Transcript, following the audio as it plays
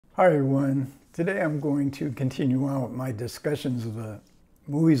Hi everyone. Today I'm going to continue on with my discussions of the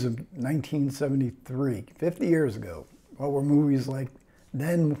movies of 1973, 50 years ago. What were movies like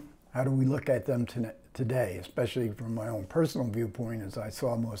then? How do we look at them today, especially from my own personal viewpoint as I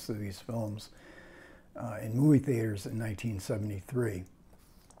saw most of these films in movie theaters in 1973.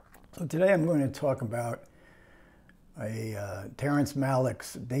 So today I'm going to talk about Terrence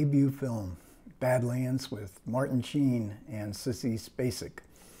Malick's debut film, Badlands, with Martin Sheen and Sissy Spacek.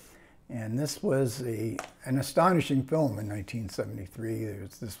 And this was an astonishing film in 1973.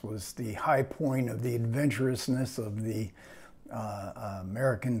 This was the high point of the adventurousness of the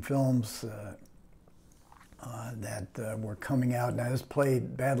American films that were coming out. Now,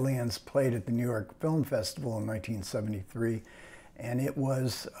 Badlands played at the New York Film Festival in 1973, and it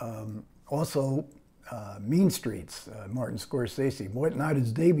was also Mean Streets, Martin Scorsese. Not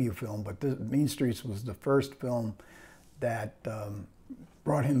his debut film, but Mean Streets was the first film that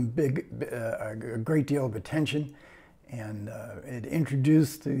brought him a great deal of attention, and it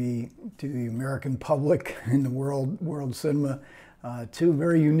introduced to the American public in the world cinema two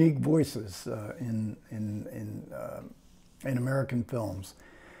very unique voices in American films,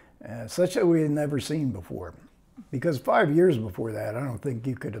 such that we had never seen before. Because 5 years before that, I don't think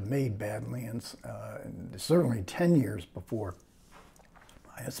you could have made Badlands. Certainly 10 years before.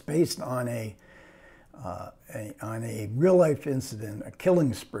 It's based on a real-life incident, a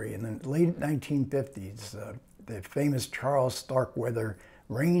killing spree in the late 1950s, the famous Charles Starkweather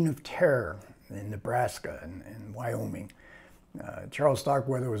Reign of Terror in Nebraska and Wyoming. Charles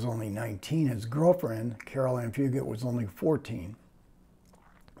Starkweather was only 19. His girlfriend, Carol Ann Fugate, was only 14.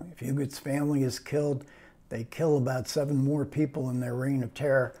 Fugate's family is killed. They kill about 7 more people in their reign of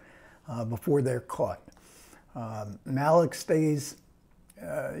terror before they're caught. Malick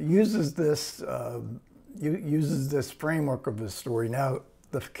uses this framework of his story. Now,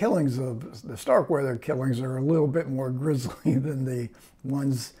 the killings of the Starkweather killings are a little bit more grisly than the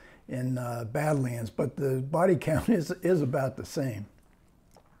ones in Badlands, but the body count is about the same.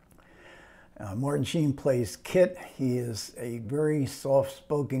 Martin Sheen plays Kit. He is a very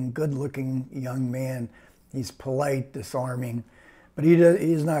soft-spoken, good-looking young man. He's polite, disarming, but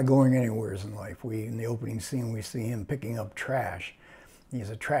he's not going anywhere in life. In the opening scene, we see him picking up trash. He's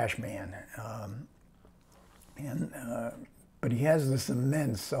a trash man. But he has this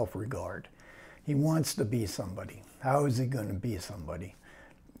immense self-regard. He wants to be somebody. How is he going to be somebody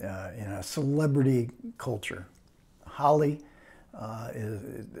in a celebrity culture? Holly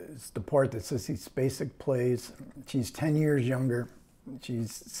is the part that Sissy Spacek plays. She's 10 years younger. She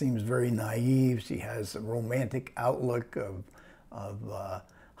seems very naive. She has a romantic outlook of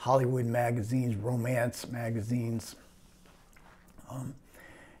Hollywood magazines, romance magazines.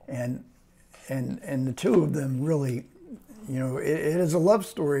 And the two of them really, it is a love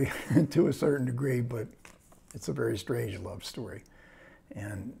story to a certain degree, but it's a very strange love story.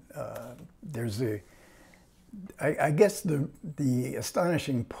 And I guess the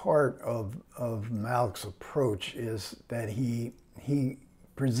astonishing part of Malick's approach is that he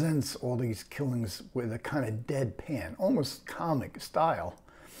presents all these killings with a kind of deadpan, almost comic style.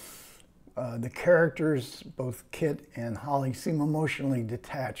 The characters, both Kit and Holly, seem emotionally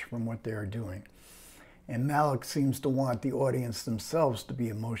detached from what they're doing. And Malick seems to want the audience themselves to be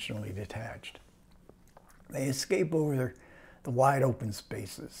emotionally detached. They escape over the wide open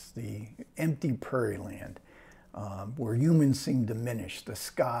spaces, the empty prairie land, where humans seem diminished. The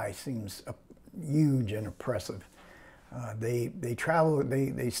sky seems huge and oppressive. They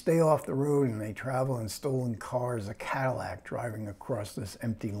stay off the road and they travel in stolen cars, a Cadillac driving across this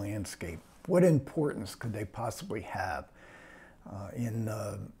empty landscape. What importance could they possibly have? In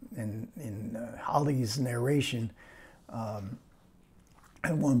Holly's narration,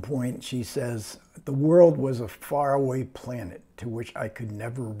 at one point she says, "The world was a faraway planet to which I could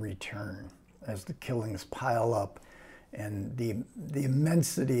never return," as the killings pile up and the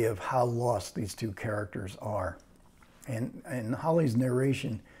immensity of how lost these two characters are. And Holly's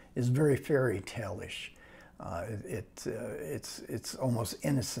narration is very fairy tale-ish. It's almost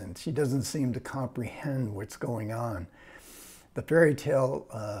innocent. She doesn't seem to comprehend what's going on. The fairy tale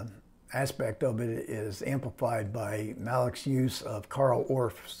aspect of it is amplified by Malick's use of Carl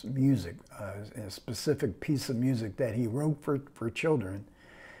Orff's music, a specific piece of music that he wrote for children,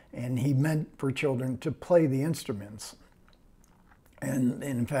 and he meant for children to play the instruments. And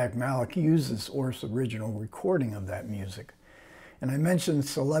in fact, Malick uses Orff's original recording of that music. And I mentioned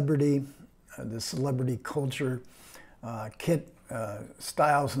celebrity, the celebrity culture. Kit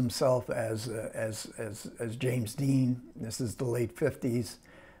styles himself as James Dean. This is the late 50s.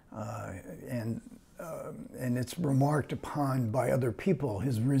 And and it's remarked upon by other people,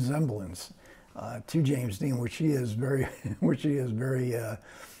 his resemblance to James Dean, which he is very,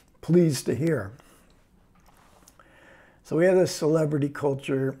 pleased to hear. So we have this celebrity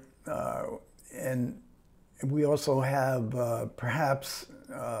culture, and we also have perhaps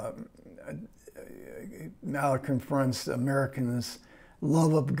Malick confronts Americans'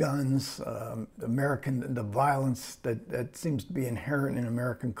 love of guns, the violence that seems to be inherent in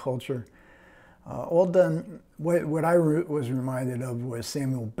American culture. All done, what I was reminded of was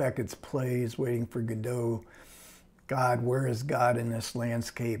Samuel Beckett's plays, Waiting for Godot, God, where is God in this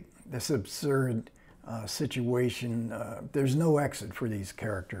landscape? This absurd situation. There's no exit for these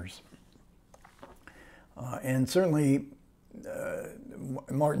characters. And certainly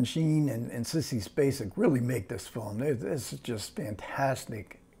Martin Sheen and Sissy Spacek really make this film. This is just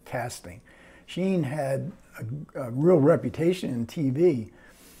fantastic casting. Sheen had a real reputation in TV.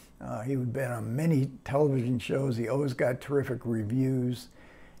 He had been on many television shows. He always got terrific reviews.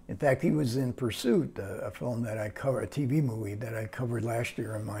 In fact, he was in Pursuit, a film that I covered, a TV movie that I covered last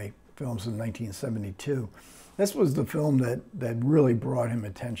year in my films in 1972. This was the film that really brought him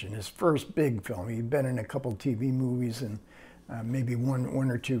attention, his first big film. He'd been in a couple TV movies and maybe one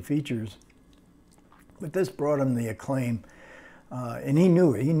or two features. But this brought him the acclaim. And he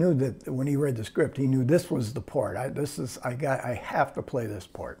knew it. He knew that when he read the script, he knew this was the part. I have to play this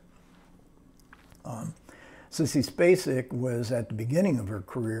part. Sissy Spacek was at the beginning of her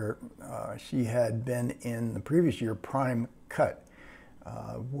career. She had been in the previous year Prime Cut,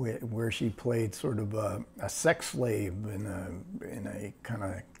 where she played sort of a sex slave in a kind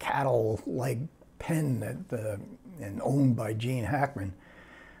of cattle-like pen and owned by Gene Hackman,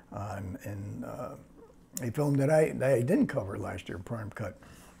 and a film that I didn't cover last year, Prime Cut.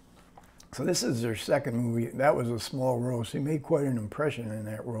 So this is her second movie. That was a small role. She made quite an impression in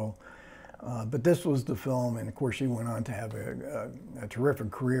that role. But this was the film, and of course she went on to have a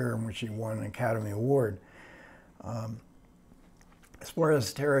terrific career in which she won an Academy Award. As far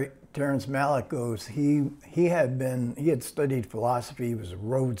as Terrence Malick goes, he had studied philosophy. He was a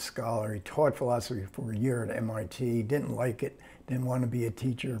Rhodes Scholar. He taught philosophy for a year at MIT. Didn't like it. Didn't want to be a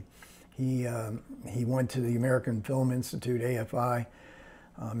teacher. He went to the American Film Institute, AFI,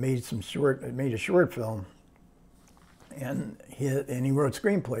 made a short film, and he wrote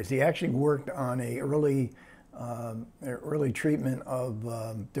screenplays. He actually worked on an early treatment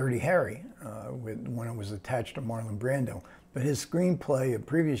of Dirty Harry when it was attached to Marlon Brando. But his screenplay of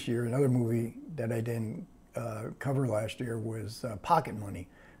previous year, another movie that I didn't cover last year, was Pocket Money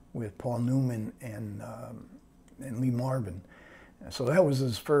with Paul Newman and Lee Marvin. So that was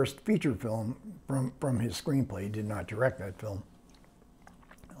his first feature film from his screenplay. He did not direct that film.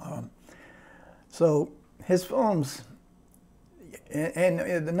 So his films, and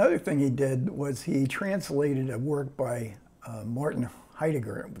another thing he did was he translated a work by Martin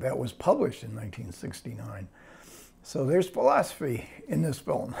Heidegger that was published in 1969. So there's philosophy in this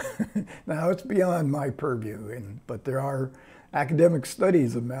film. Now it's beyond my purview, but there are academic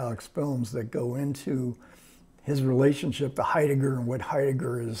studies of Malick's films that go into his relationship to Heidegger and what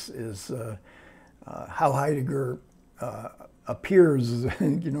Heidegger how Heidegger appears,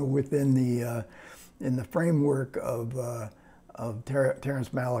 within in the framework of Terrence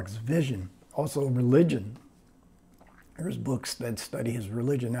Malick's vision. Also religion. There's books that study his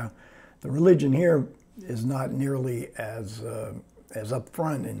religion. Now, the religion here is not nearly as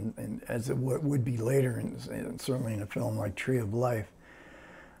upfront and as it would be later, and certainly in a film like Tree of Life.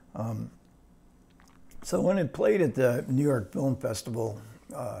 So when it played at the New York Film Festival,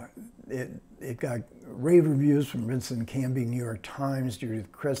 it got rave reviews from Vincent Canby, New York Times,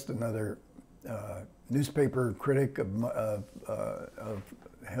 Judith Crist, another newspaper critic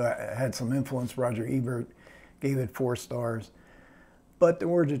had some influence. Roger Ebert gave it 4 stars. But there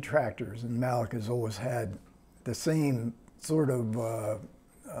were detractors, and Malick has always had the same sort of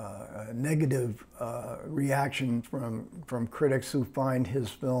negative reaction from critics who find his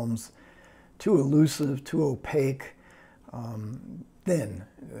films too elusive, too opaque, thin.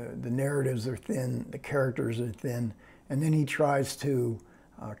 The narratives are thin, the characters are thin, and then he tries to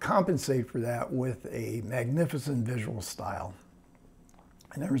compensate for that with a magnificent visual style.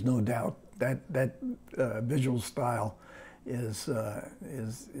 And there is no doubt that visual style is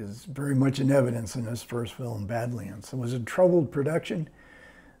very much in evidence in his first film, Badlands. It was a troubled production.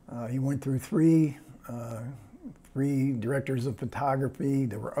 He went through three directors of photography.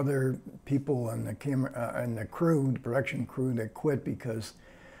 There were other people on the camera and the crew, the production crew, that quit because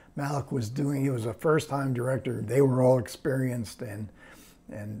Malick he was a first-time director. They were all experienced, and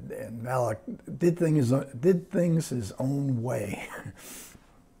Malick did things his own way.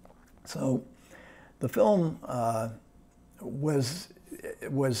 So The film was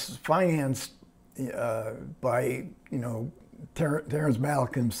financed by, Terrence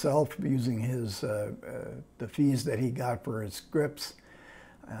Malick himself, using the fees that he got for his scripts,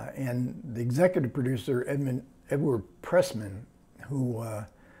 and the executive producer Edward Pressman, who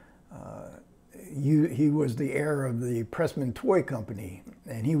he was the heir of the Pressman Toy Company,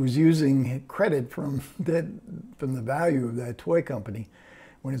 and he was using credit from the value of that toy company.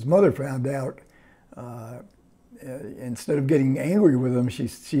 When his mother found out, instead of getting angry with him, she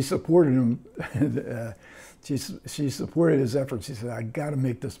supported him. She supported his efforts. She said, "I got to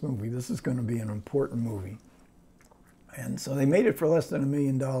make this movie. This is going to be an important movie." And so they made it for less than $1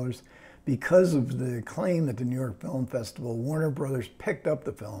 million. Because of the acclaim at the New York Film Festival, Warner Brothers picked up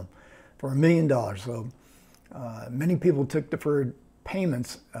the film for $1 million. So many people took deferred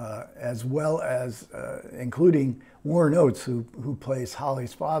payments, as well as including Warren Oates, who plays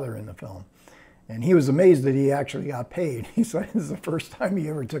Holly's father in the film. And he was amazed that he actually got paid. He said this is the first time he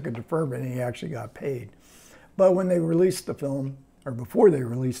ever took a deferment and he actually got paid. But when they released the film, or before they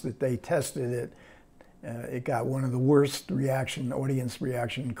released it, they tested it. It got one of the worst audience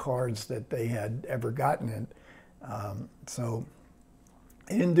reaction cards that they had ever gotten it. So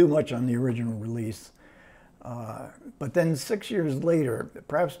it didn't do much on the original release. But then 6 years later,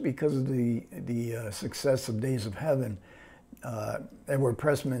 perhaps because of the success of Days of Heaven, Edward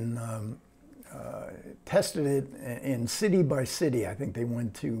Pressman tested it in city by city. I think they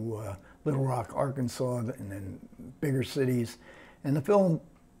went to Little Rock, Arkansas, and then bigger cities. And the film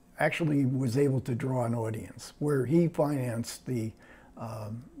actually was able to draw an audience, where he financed the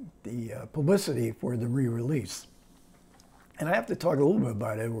publicity for the re-release. And I have to talk a little bit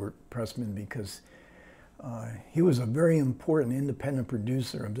about Edward Pressman, because he was a very important independent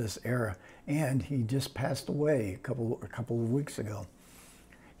producer of this era, and he just passed away a couple of weeks ago.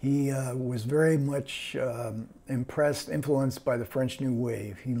 He was very much influenced by the French New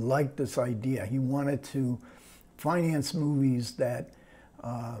Wave. He liked this idea. He wanted to finance movies that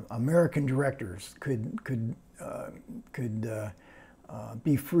American directors could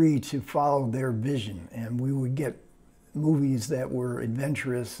be free to follow their vision, and we would get movies that were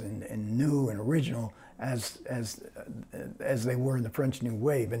adventurous and new and original as they were in the French New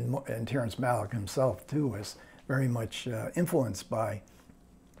Wave. And Terrence Malick himself too was very much influenced by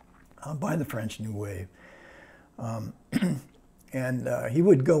the French New Wave. And he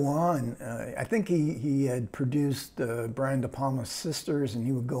would go on. I think he had produced Brian De Palma's Sisters, and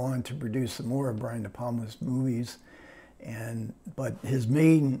he would go on to produce some more of Brian De Palma's movies. But his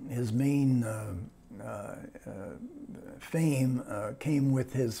main fame came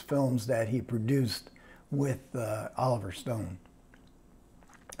with his films that he produced with Oliver Stone.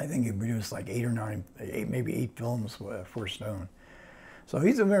 I think he produced like maybe eight films for Stone. So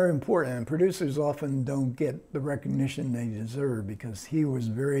he's a very important, and producers often don't get the recognition they deserve, because he was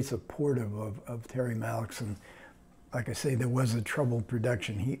very supportive of Terry Malick's. And like I say, there was a troubled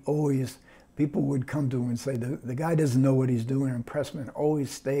production. People would come to him and say, the guy doesn't know what he's doing, and Pressman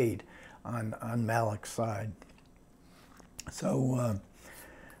always stayed on Malick's side. So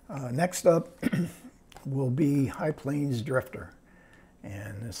next up will be High Plains Drifter.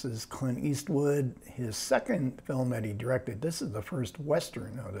 And this is Clint Eastwood, his second film that he directed. This is the first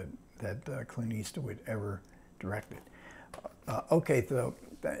Western, though, that Clint Eastwood ever directed. Okay, so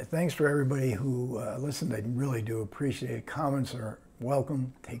thanks for everybody who listened. I really do appreciate it. Comments are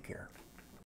welcome. Take care.